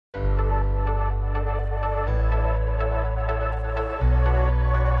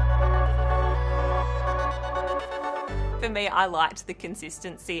For me, I liked the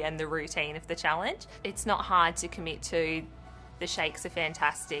consistency and the routine of the challenge. It's not hard to commit to. The shakes are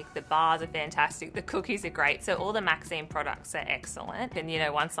fantastic, the bars are fantastic, the cookies are great. So all the Maxine products are excellent. And you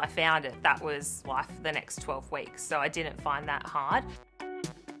know, once I found it, that was life for the next 12 weeks. So I didn't find that hard.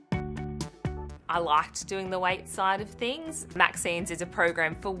 I liked doing the weight side of things. Maxine's is a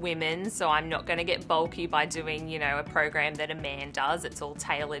program for women, so I'm not going to get bulky by doing, you know, a program that a man does. It's all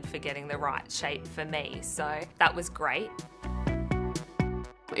tailored for getting the right shape for me. So that was great.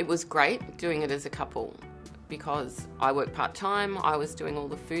 It was great doing it as a couple because I work part-time, I was doing all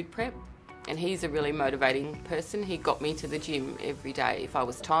the food prep, and he's a really motivating person. He got me to the gym every day. If I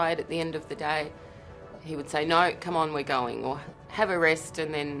was tired at the end of the day, he would say, no, come on, we're going, or have a rest,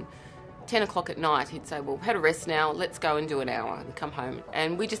 and then 10 o'clock at night he'd say, well, had a rest now, let's go and do an hour and come home.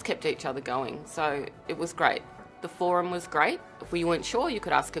 And we just kept each other going, so it was great. The forum was great. If we weren't sure, you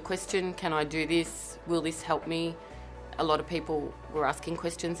could ask a question, can I do this, will this help me? A lot of people were asking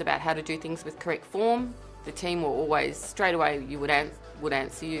questions about how to do things with correct form. The team were always, straight away, would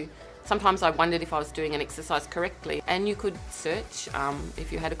answer you. Sometimes I wondered if I was doing an exercise correctly, and you could search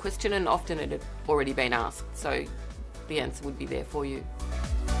if you had a question, and often it had already been asked, so the answer would be there for you.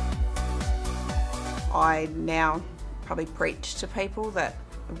 I now probably preach to people that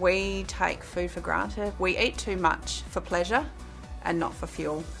we take food for granted. We eat too much for pleasure and not for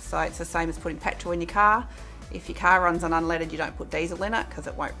fuel. So it's the same as putting petrol in your car. If your car runs on unleaded, you don't put diesel in it because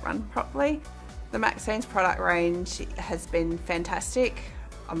it won't run properly. The Maxine's product range has been fantastic.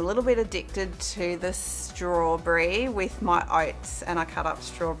 I'm a little bit addicted to the strawberry with my oats, and I cut up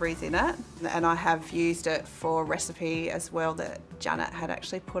strawberries in it. And I have used it for a recipe as well that Janet had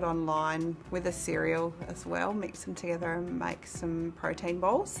actually put online with a cereal as well. Mix them together and make some protein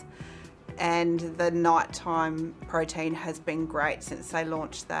balls. And the nighttime protein has been great since they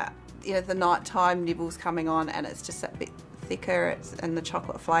launched that. You know, the nighttime nibble's coming on and it's just that bit thicker, and the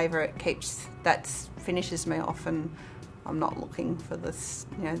chocolate flavour, that finishes me off, and I'm not looking for this,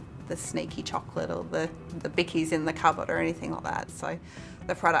 you know, the sneaky chocolate or the bickies in the cupboard or anything like that. So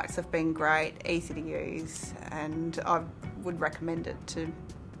the products have been great, easy to use, and I would recommend it to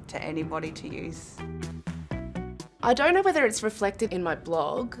anybody to use. I don't know whether it's reflected in my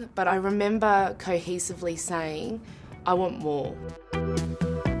blog, but I remember cohesively saying, I want more.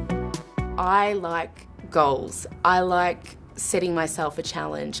 I like goals. I like setting myself a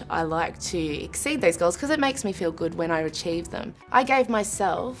challenge. I like to exceed those goals because it makes me feel good when I achieve them. I gave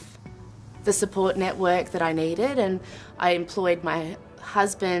myself the support network that I needed, and I employed my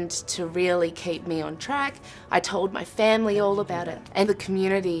husband to really keep me on track. I told my family all about it, and the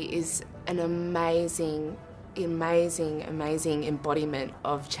community is an amazing embodiment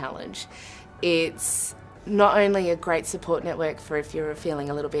of challenge. It's not only a great support network for if you're feeling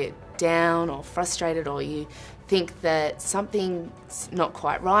a little bit down or frustrated, or you think that something's not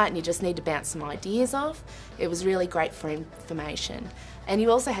quite right and you just need to bounce some ideas off. It was really great for information. And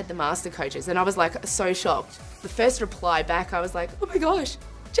you also had the master coaches, and I was like so shocked. The first reply back, I was like, oh my gosh,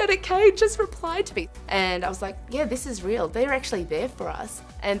 Janet Kay just replied to me. And I was like, yeah, this is real. They're actually there for us.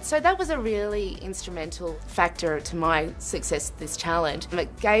 And so that was a really instrumental factor to my success with this challenge.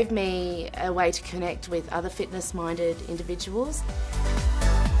 It gave me a way to connect with other fitness-minded individuals.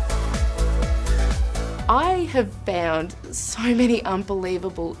 I have found so many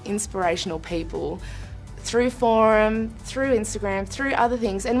unbelievable, inspirational people through forum, through Instagram, through other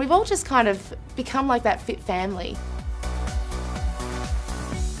things, and we've all just kind of become like that fit family.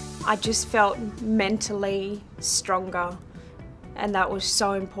 I just felt mentally stronger, and that was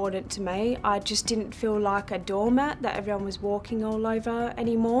so important to me. I just didn't feel like a doormat that everyone was walking all over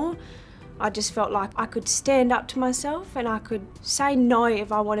anymore. I just felt like I could stand up to myself and I could say no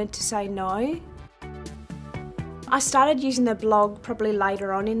if I wanted to say no. I started using the blog probably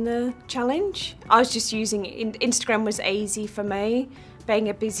later on in the challenge. I was just using it. Instagram was easy for me, being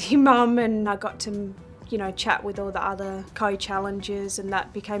a busy mum, and I got to, you know, chat with all the other co-challengers, and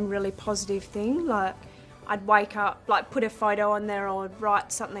that became a really positive thing. Like, I'd wake up, like put a photo on there, or I'd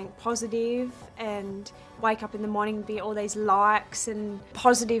write something positive, and wake up in the morning and be all these likes and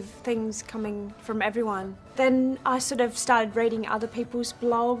positive things coming from everyone. Then I sort of started reading other people's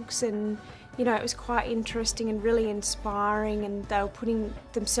blogs, and you know, it was quite interesting and really inspiring, and they were putting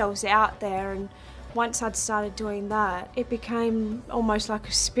themselves out there. And once I'd started doing that, it became almost like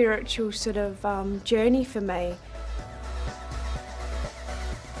a spiritual sort of journey for me.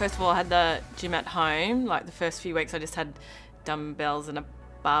 First of all, I had the gym at home. Like the first few weeks I just had dumbbells and a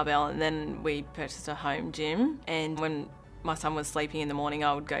barbell, and then we purchased a home gym. And when my son was sleeping in the morning,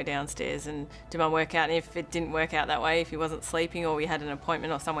 I would go downstairs and do my workout. And if it didn't work out that way, if he wasn't sleeping or we had an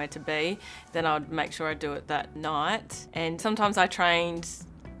appointment or somewhere to be, then I would make sure I do it that night. And sometimes I trained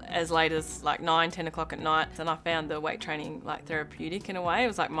as late as like 9, 10 o'clock at night, and I found the weight training like therapeutic in a way. It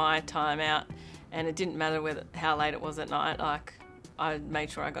was like my time out, and it didn't matter how late it was at night, like I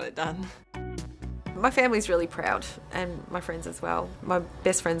made sure I got it done. My family's really proud, and my friends as well. My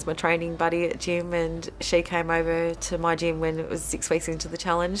best friend's my training buddy at gym, and she came over to my gym when it was 6 weeks into the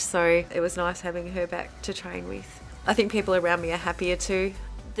challenge, so it was nice having her back to train with. I think people around me are happier too.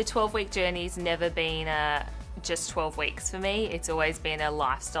 The 12-week journey's never been just 12 weeks for me. It's always been a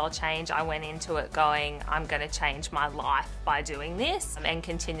lifestyle change. I went into it going, I'm going to change my life by doing this, and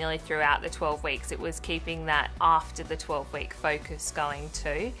continually throughout the 12 weeks it was keeping that after the 12-week focus going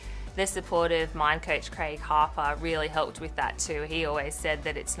too. The support of mind coach Craig Harper really helped with that too. He always said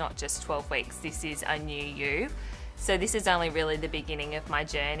that it's not just 12 weeks, this is a new you. So this is only really the beginning of my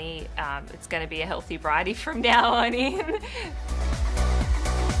journey. It's going to be a healthy bridie from now on in.